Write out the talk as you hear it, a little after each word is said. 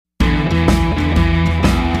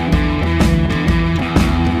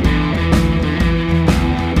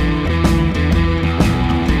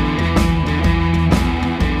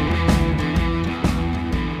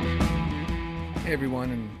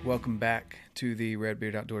welcome back to the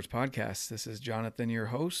Redbeard Outdoors podcast. This is Jonathan, your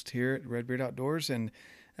host here at Redbeard Outdoors, and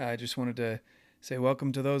I just wanted to say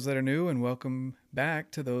welcome to those that are new and welcome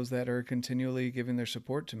back to those that are continually giving their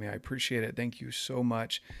support to me. I appreciate it. Thank you so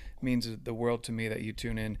much. It means the world to me that you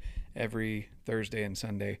tune in every Thursday and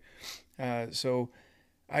Sunday. So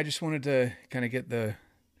I just wanted to kind of get the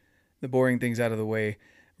boring things out of the way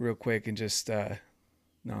real quick and just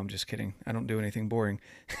no, I'm just kidding. I don't do anything boring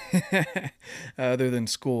other than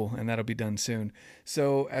school, and that'll be done soon.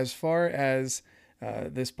 So as far as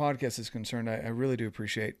this podcast is concerned, I really do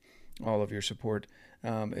appreciate all of your support.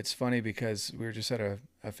 It's funny because we were just at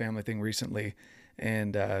a family thing recently,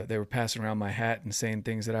 and they were passing around my hat and saying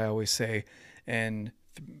things that I always say, and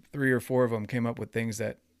 3 or 4 of them came up with things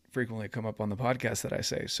that frequently come up on the podcast that I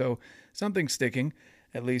say. So something's sticking,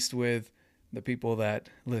 at least with the people that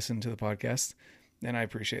listen to the podcast. And I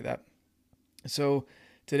appreciate that. So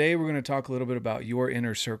today we're going to talk a little bit about your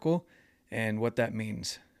inner circle and what that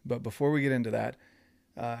means. But before we get into that,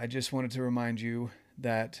 I just wanted to remind you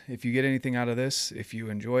that if you get anything out of this, if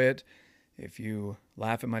you enjoy it, if you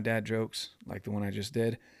laugh at my dad jokes like the one I just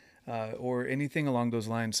did, or anything along those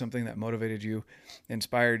lines, something that motivated you,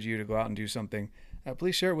 inspired you to go out and do something,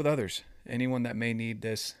 please share it with others. Anyone that may need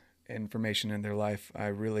this information in their life, I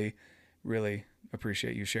really, really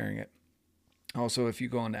appreciate you sharing it. Also, if you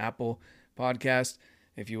go on Apple Podcast,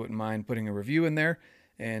 if you wouldn't mind putting a review in there,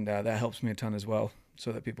 and that helps me a ton as well,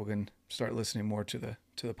 so that people can start listening more to the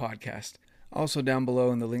podcast. Also, down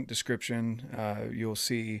below in the link description, you'll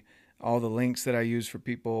see all the links that I use for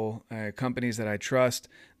people, companies that I trust,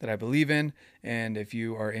 that I believe in. And if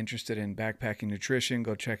you are interested in backpacking nutrition,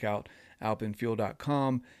 go check out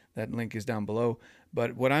alpenfuel.com. That link is down below.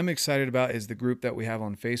 But what I'm excited about is the group that we have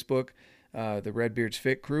on Facebook, the Redbeards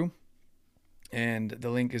Fit Crew. And the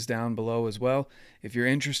link is down below as well. If you're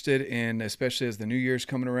interested in, especially as the new year's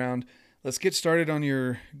coming around, let's get started on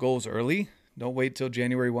your goals early. Don't wait till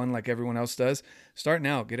January 1 like everyone else does. Start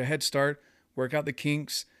now. Get a head start. Work out the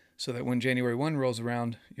kinks so that when January 1 rolls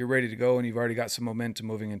around, you're ready to go and you've already got some momentum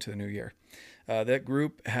moving into the new year. That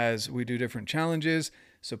group we do different challenges,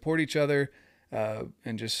 support each other,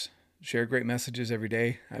 and just share great messages every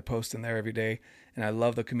day. I post in there every day, and I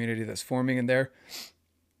love the community that's forming in there.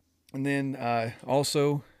 And then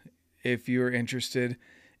also, if you're interested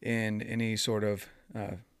in any sort of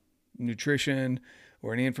nutrition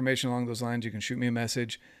or any information along those lines, you can shoot me a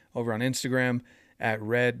message over on Instagram at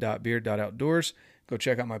red.beard.outdoors. Go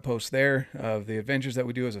check out my posts there of the adventures that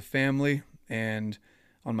we do as a family and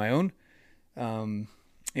on my own. And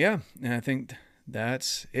I think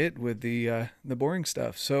that's it with the boring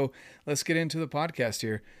stuff. So let's get into the podcast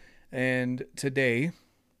here. And today,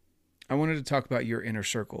 I wanted to talk about your inner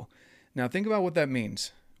circle. Now think about what that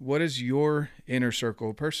means. What is your inner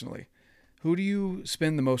circle personally? Who do you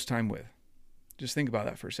spend the most time with? Just think about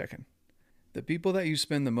that for a second. The people that you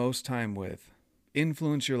spend the most time with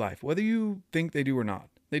influence your life, whether you think they do or not.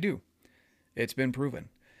 They do. It's been proven.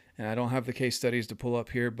 And I don't have the case studies to pull up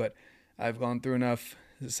here, but I've gone through enough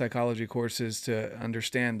psychology courses to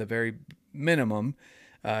understand the very minimum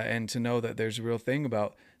and to know that there's a real thing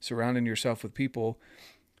about surrounding yourself with people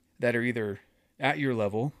that are either at your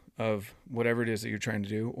level of whatever it is that you're trying to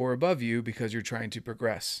do or above you because you're trying to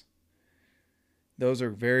progress. Those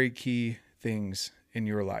are very key things in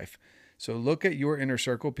your life. So look at your inner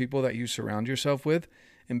circle, people that you surround yourself with,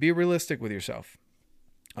 and be realistic with yourself.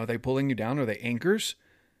 Are they pulling you down? Are they anchors?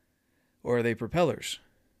 Or are they propellers?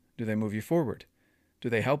 Do they move you forward?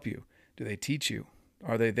 Do they help you? Do they teach you?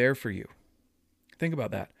 Are they there for you? Think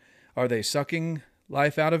about that. Are they sucking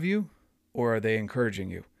life out of you, or are they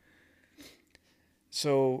encouraging you?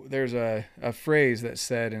 So there's a phrase that's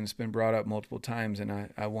said, and it's been brought up multiple times, and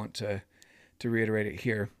I want to reiterate it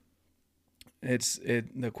here.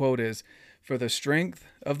 The quote is, "For the strength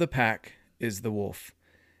of the pack is the wolf,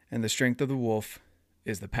 and the strength of the wolf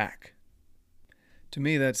is the pack." To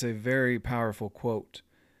me, that's a very powerful quote,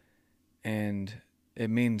 and it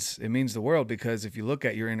means the world, because if you look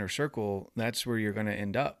at your inner circle, that's where you're going to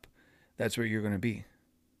end up. That's where you're going to be.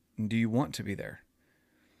 And do you want to be there?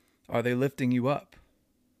 Are they lifting you up?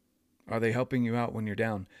 Are they helping you out when you're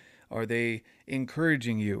down? Are they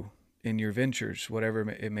encouraging you in your ventures, whatever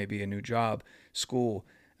it may be, a new job, school,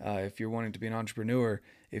 if you're wanting to be an entrepreneur,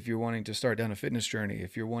 if you're wanting to start down a fitness journey,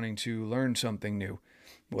 if you're wanting to learn something new,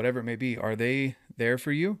 whatever it may be, are they there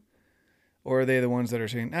for you? Or are they the ones that are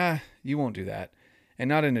saying, you won't do that? And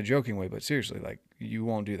not in a joking way, but seriously, like, you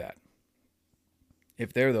won't do that.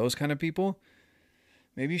 If they're those kind of people,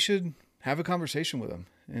 maybe you should have a conversation with them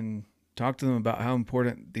and talk to them about how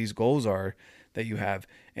important these goals are that you have,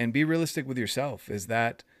 and be realistic with yourself. Is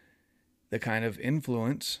that the kind of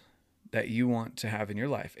influence that you want to have in your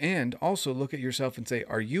life. And also look at yourself and say,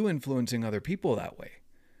 are you influencing other people that way?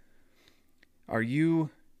 Are you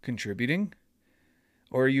contributing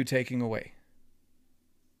or are you taking away?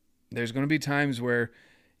 There's going to be times where,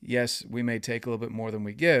 yes, we may take a little bit more than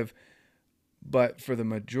we give, but for the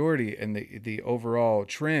majority and the overall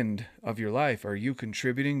trend of your life, are you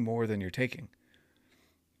contributing more than you're taking?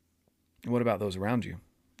 What about those around you?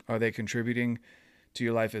 Are they contributing to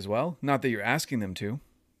your life as well? Not that you're asking them to,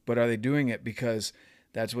 but are they doing it because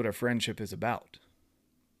that's what a friendship is about?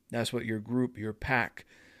 That's what your group, your pack,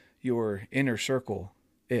 your inner circle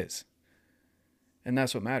is. And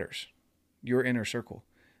that's what matters. Your inner circle.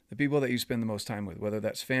 The people that you spend the most time with, whether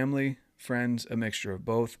that's family, friends, a mixture of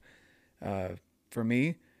both. For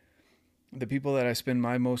me, the people that I spend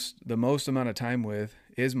the most amount of time with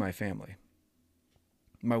is my family.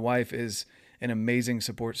 My wife is an amazing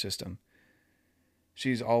support system.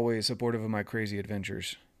 She's always supportive of my crazy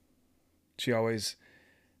adventures. She always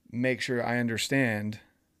makes sure I understand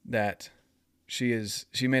that she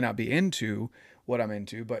may not be into what I'm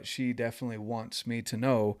into, but she definitely wants me to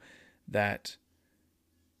know that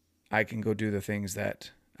I can go do the things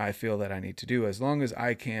that I feel that I need to do, as long as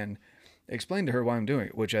I can explain to her why I'm doing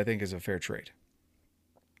it, which I think is a fair trade.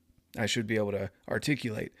 I should be able to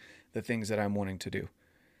articulate the things that I'm wanting to do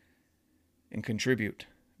and contribute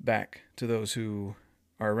back to those who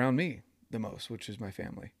are around me the most, which is my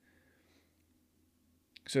family.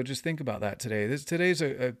 So just think about that today. Today's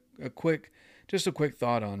a quick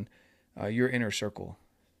thought on your inner circle,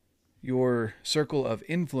 your circle of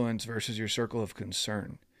influence versus your circle of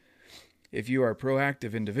concern. If you are a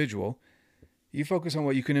proactive individual, you focus on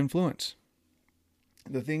what you can influence,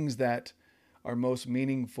 the things that are most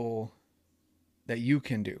meaningful that you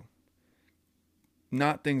can do,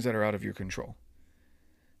 not things that are out of your control.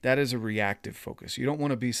 That is a reactive focus. You don't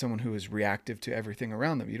want to be someone who is reactive to everything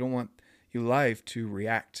around them. You don't want your life to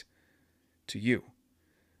react to you,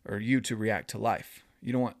 or you to react to life.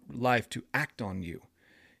 You don't want life to act on you.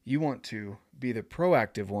 You want to be the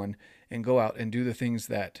proactive one and go out and do the things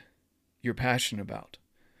that you're passionate about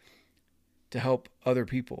to help other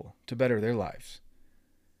people, to better their lives,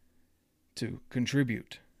 to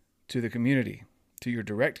contribute to the community, to your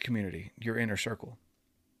direct community, your inner circle.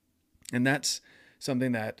 And that's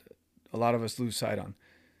something that a lot of us lose sight on.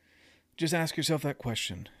 Just ask yourself that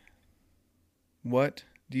question. What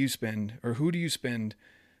do you spend, or who do you spend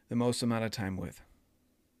the most amount of time with?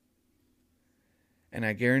 And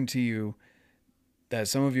I guarantee you that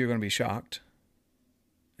some of you are going to be shocked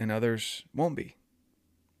and others won't be.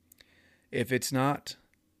 If it's not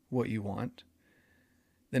what you want,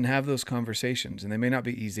 then have those conversations. And they may not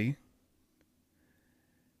be easy,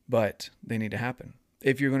 but they need to happen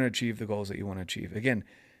if you're going to achieve the goals that you want to achieve. Again,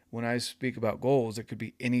 when I speak about goals, it could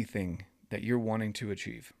be anything that you're wanting to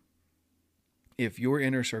achieve. If your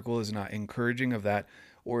inner circle is not encouraging of that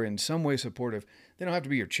or in some way supportive, they don't have to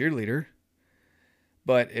be your cheerleader.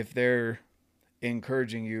 But if they're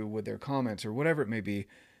encouraging you with their comments or whatever it may be,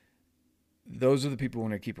 those are the people you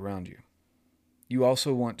want to keep around you. You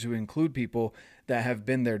also want to include people that have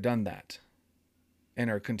been there, done that, and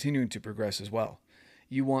are continuing to progress as well.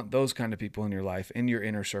 You want those kind of people in your life, in your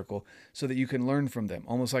inner circle, so that you can learn from them,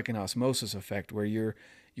 almost like an osmosis effect where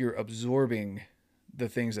you're absorbing the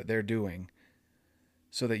things that they're doing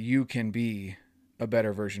so that you can be a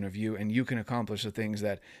better version of you and you can accomplish the things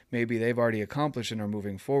that maybe they've already accomplished and are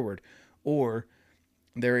moving forward, or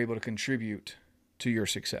they're able to contribute to your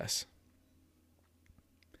success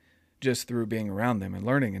just through being around them and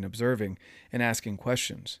learning and observing and asking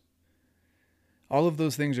questions. All of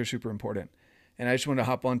those things are super important. And I just wanted to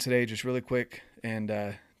hop on today just really quick and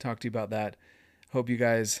talk to you about that. Hope you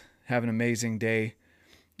guys have an amazing day.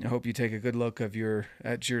 I hope you take a good look at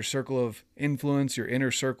your circle of influence, your inner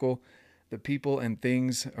circle, the people and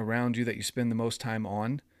things around you that you spend the most time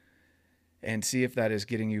on, and see if that is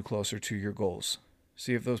getting you closer to your goals.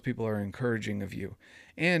 See if those people are encouraging of you,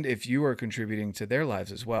 and if you are contributing to their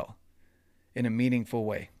lives as well in a meaningful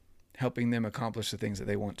way, helping them accomplish the things that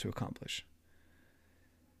they want to accomplish.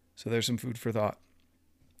 So there's some food for thought.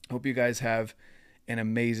 Hope you guys have an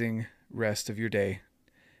amazing rest of your day,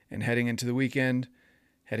 and heading into the weekend,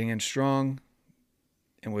 heading in strong,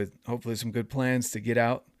 and with hopefully some good plans to get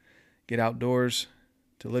outdoors,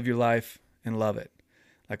 to live your life and love it,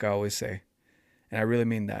 like I always say. And I really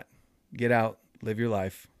mean that. Get out, live your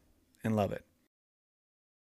life, and love it.